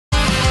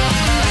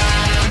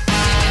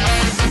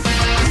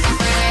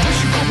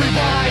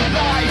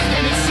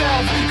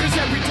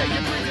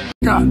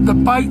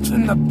bites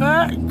in the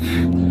back,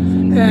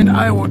 and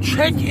I will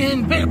check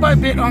in bit by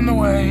bit on the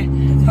way.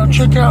 I'll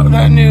check out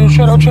that new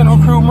Shadow Channel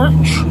crew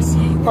merch.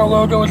 Our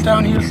logo is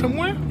down here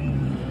somewhere.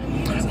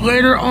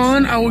 Later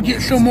on, I will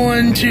get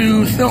someone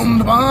to film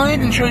the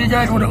behind and show you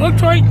guys what it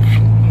looks like.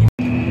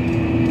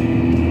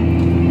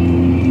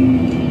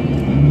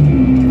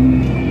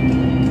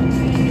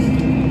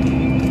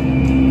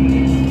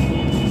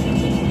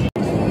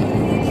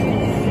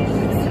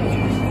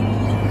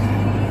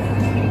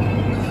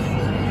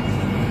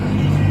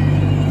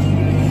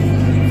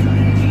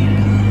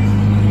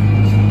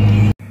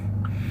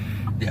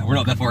 We're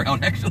not that far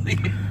out, actually.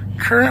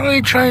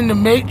 Currently trying to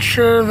make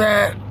sure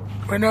that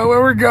we know where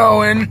we're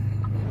going.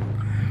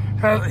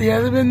 He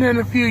hasn't been there in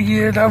a few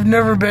years. I've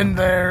never been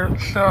there,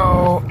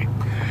 so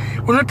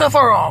we're not that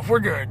far off. We're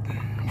good.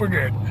 We're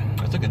good.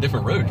 I took a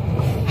different road.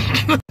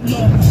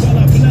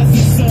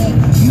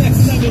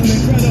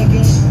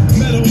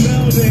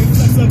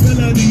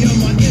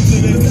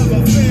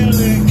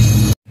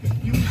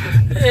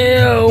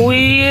 Yeah,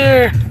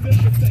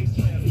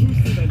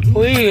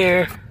 we're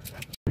here.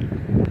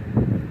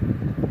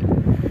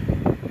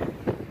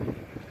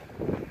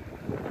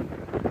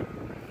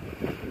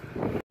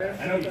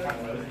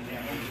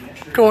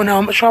 Going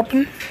helmet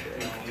shopping.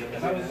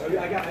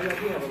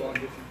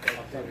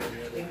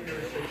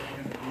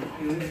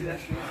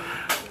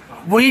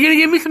 When are you gonna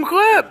give me some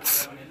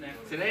clips?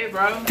 Today,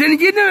 bro. Didn't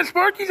get none at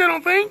Sparkys, I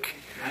don't think.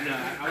 I know.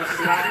 I was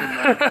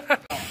slacking, bro.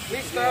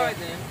 Please throw it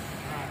then.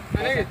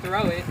 I know you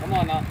throw it. Come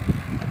on now.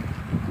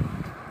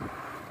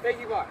 Thank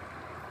you, bar.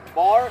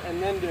 Bar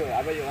and then do it.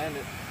 I bet you land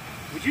it.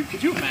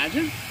 Could you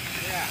imagine?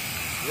 Yeah.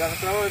 You gotta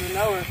throw it and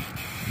nowhere.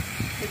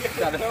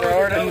 Gotta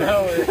throw it and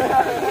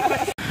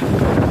nowhere.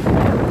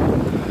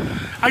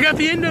 I got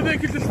the end of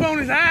it because this phone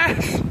is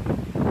ass.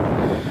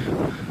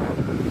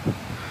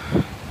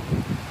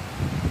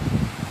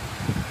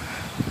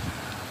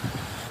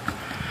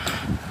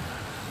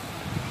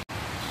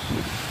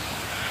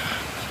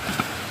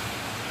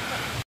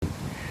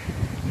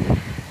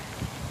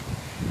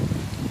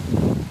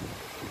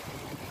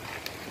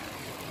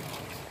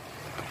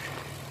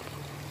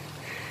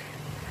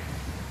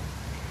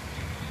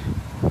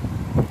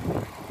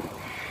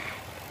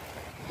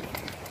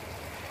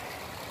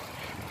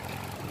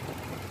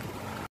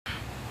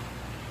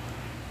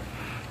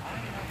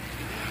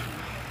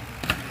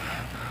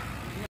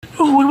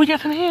 Ooh, what do we got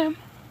from him?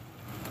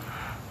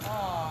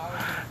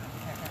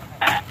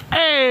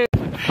 Hey!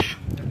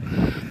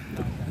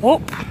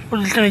 Whoop,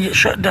 we're just gonna get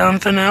shut down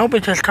for now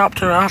because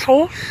cops are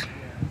assholes.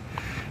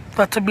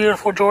 That's a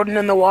beautiful Jordan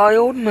in the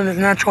wild in his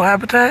natural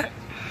habitat.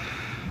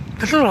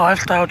 This is a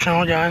lifestyle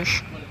channel,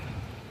 guys.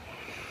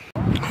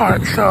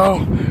 Alright, so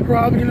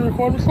Rob's gonna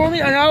record this for me,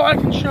 and now I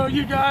can show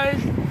you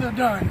guys they're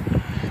done.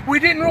 We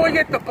didn't really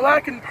get the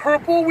black and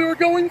purple we were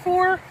going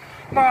for.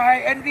 My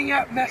editing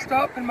app messed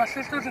up and my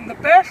sister's in the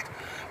best.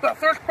 But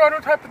first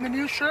prototype in the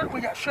new shirt, we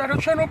got Shadow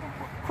Channel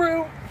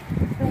crew,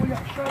 and we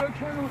got Shadow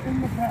Channel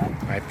in the back.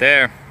 Right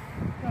there.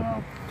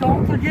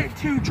 Don't forget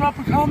to drop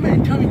a comment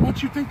and tell me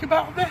what you think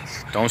about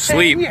this. Don't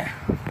sleep. And, yeah.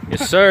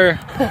 Yes, sir.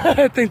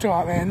 Thanks a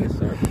lot, man. Yes,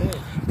 sir.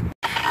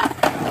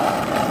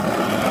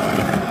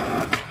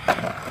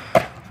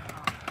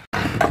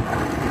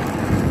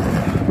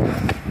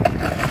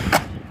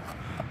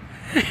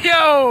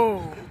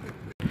 Yo!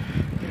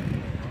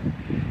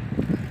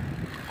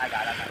 I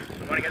got it.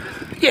 You wanna get this?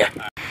 Yeah.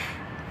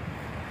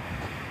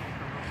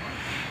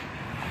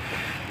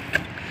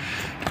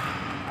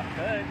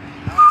 Good.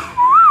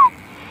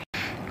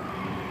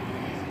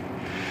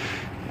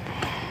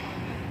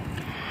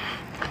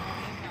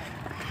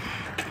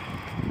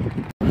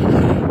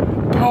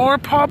 Power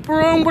pop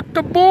room with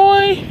the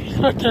boy. He's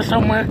right there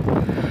somewhere.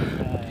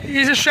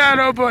 He's a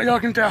shadow, but y'all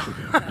can tell.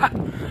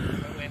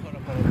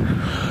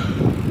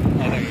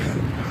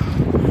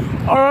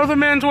 Our other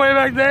man's way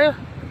back there.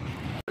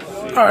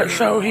 Alright,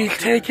 so he's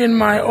taking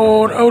my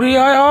old ODI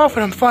off,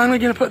 and I'm finally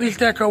going to put these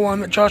deco on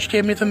that Josh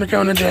gave me from the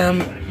Kona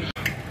Jam.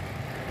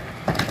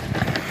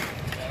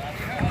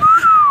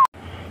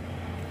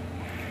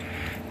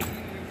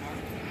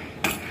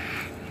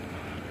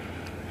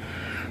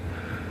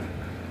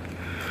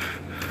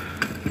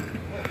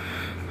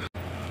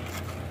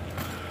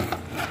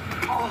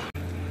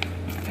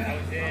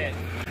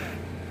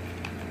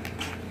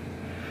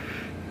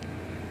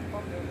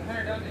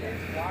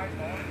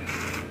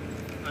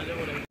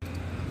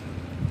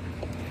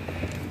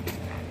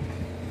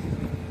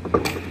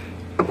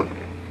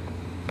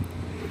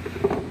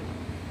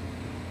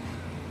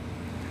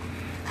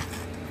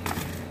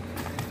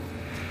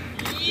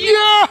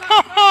 Yo!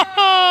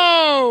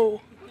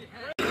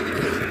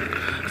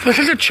 This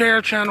is a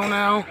chair channel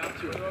now.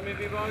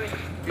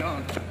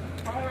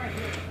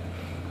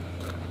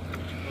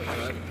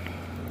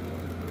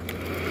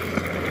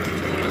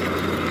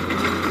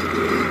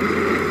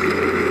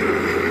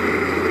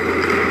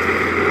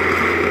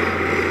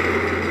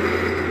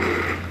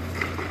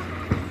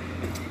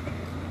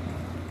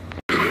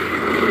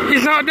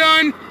 He's not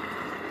done.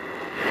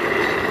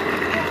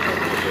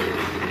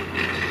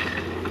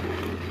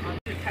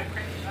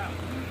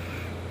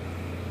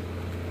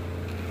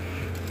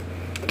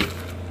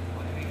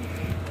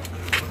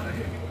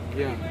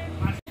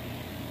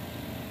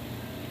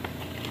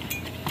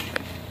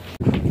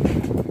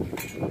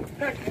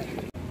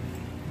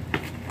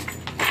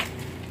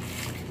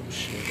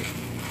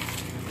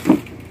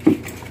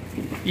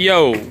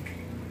 Yo.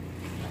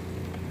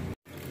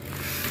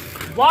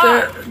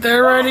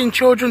 They're riding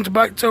children's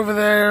bikes over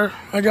there.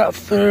 I got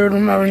food.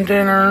 I'm having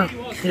dinner.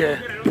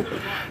 Yeah.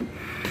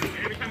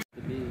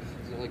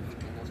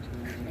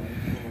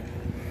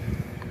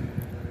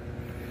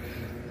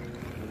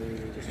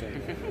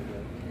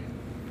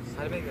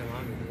 How to make that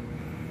longer?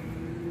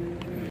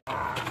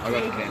 I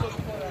got the can.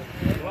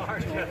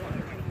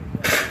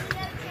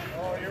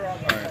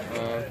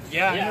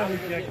 Yeah.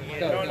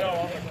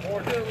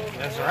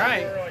 That's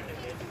right.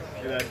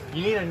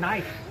 You need a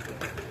knife.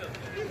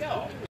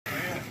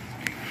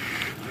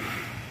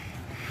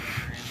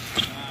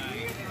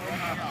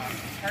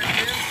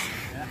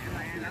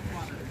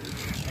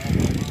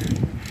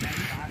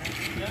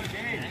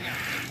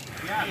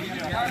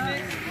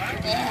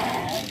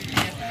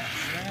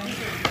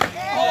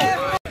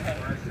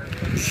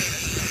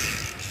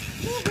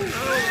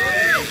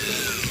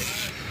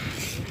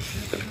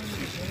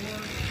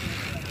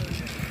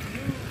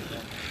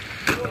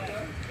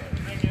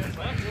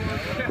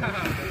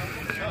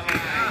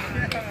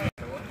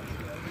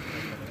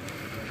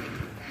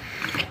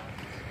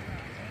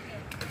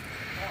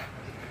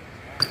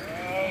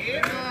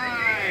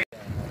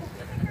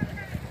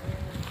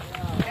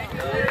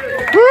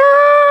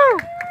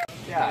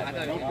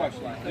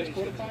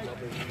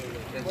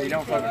 You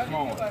don't fucking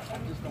small.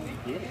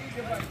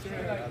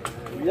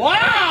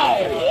 Wow!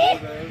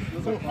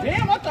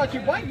 Damn, I thought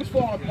your bike was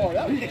falling apart.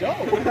 That was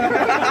dope.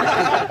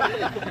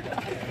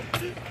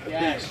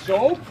 Yeah,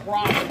 so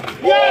proper.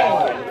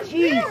 Whoa!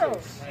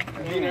 Jesus!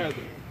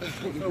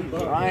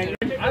 Ryan,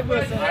 I'd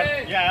listen.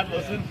 I'd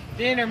listen.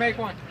 Dinner, make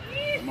one.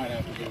 I might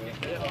have to do it.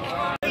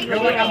 You're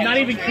like, I'm not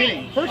even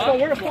kidding. First of all,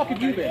 where the fuck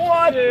have you been?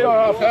 What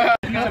the?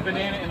 Use a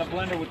banana in a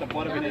blender with the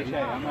butt of an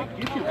HA. I'm like,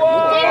 get your.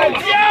 Whoa!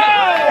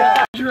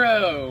 Yeah!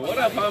 Astro, what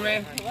up,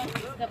 homie?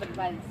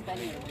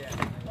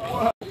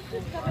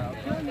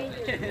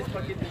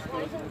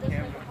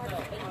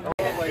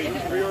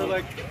 We were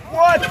like,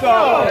 what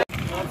the?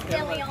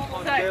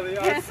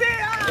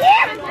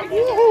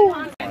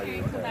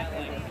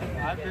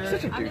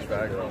 Such a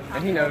douchebag,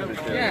 and he knows it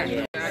too.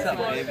 Yeah. What's up,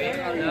 baby?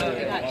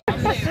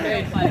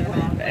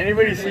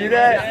 Anybody see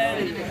that?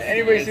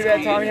 Anybody see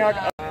that, Tommy Hawk?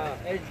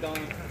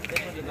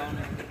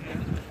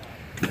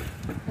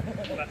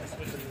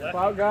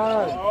 Wow,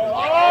 God.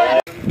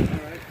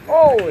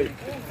 Holy.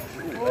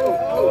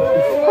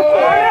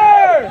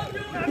 Fire!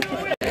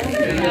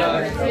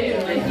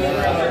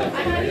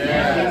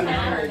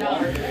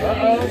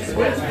 Uh-oh,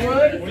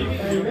 switchwood.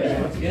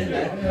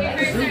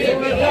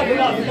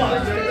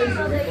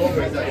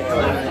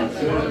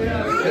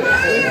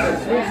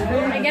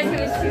 I guess it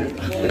was.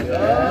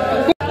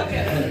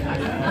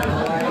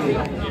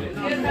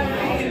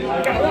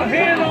 Got one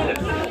hand on it.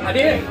 I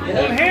did.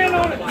 One hand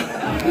on it.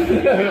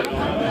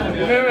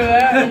 Remember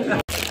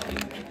that?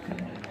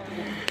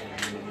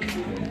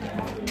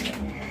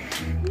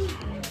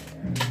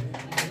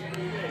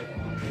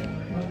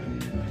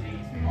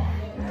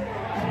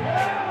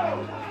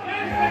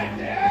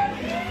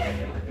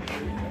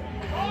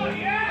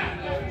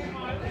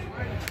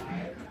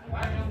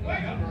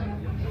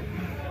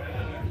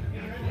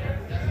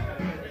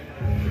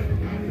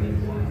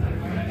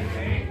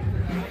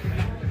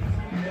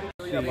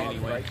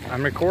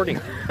 I'm recording.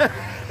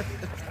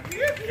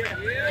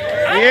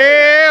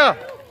 Yeah!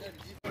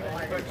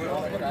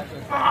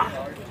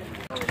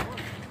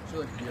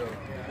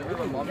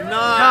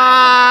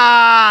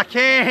 Nah,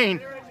 Kane!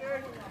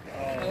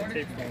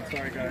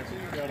 Sorry, guys.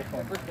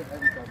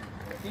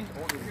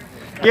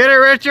 Get it,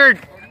 Richard!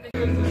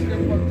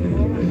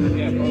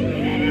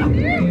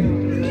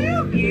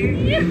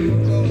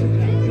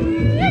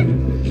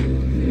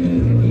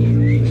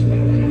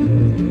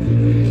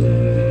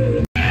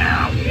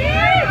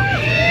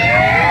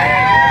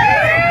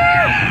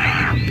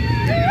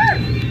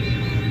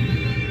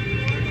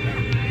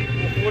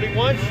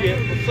 Shit,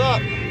 what's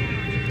up?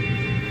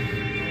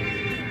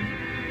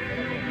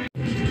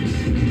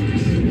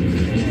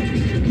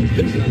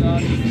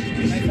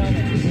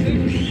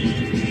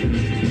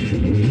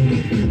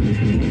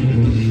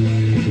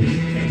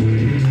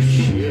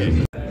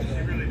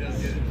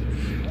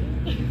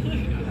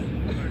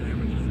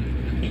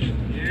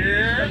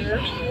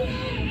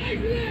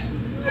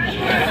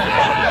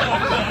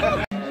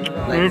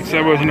 Oops,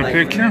 that wasn't a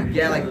picture.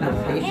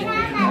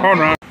 Hold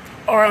on.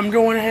 Alright, I'm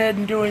going ahead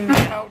and doing the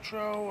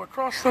outro.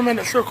 Across from it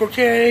at Circle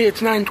K.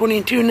 It's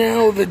 9:22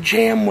 now. The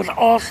jam was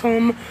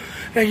awesome.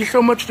 Thank you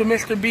so much to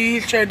Mr.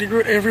 B's, Chad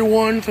DeGroot,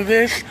 everyone for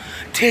this.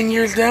 10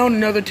 years down,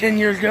 another 10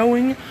 years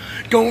going.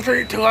 Don't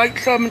forget to like,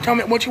 sub, and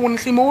comment what you want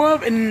to see more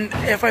of. And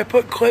if I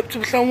put clips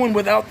of someone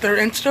without their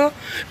Insta,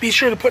 be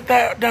sure to put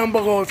that down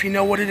below if you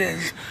know what it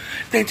is.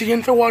 Thanks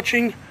again for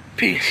watching.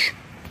 Peace.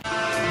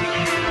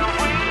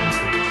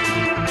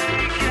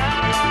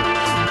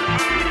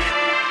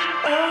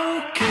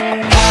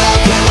 Okay.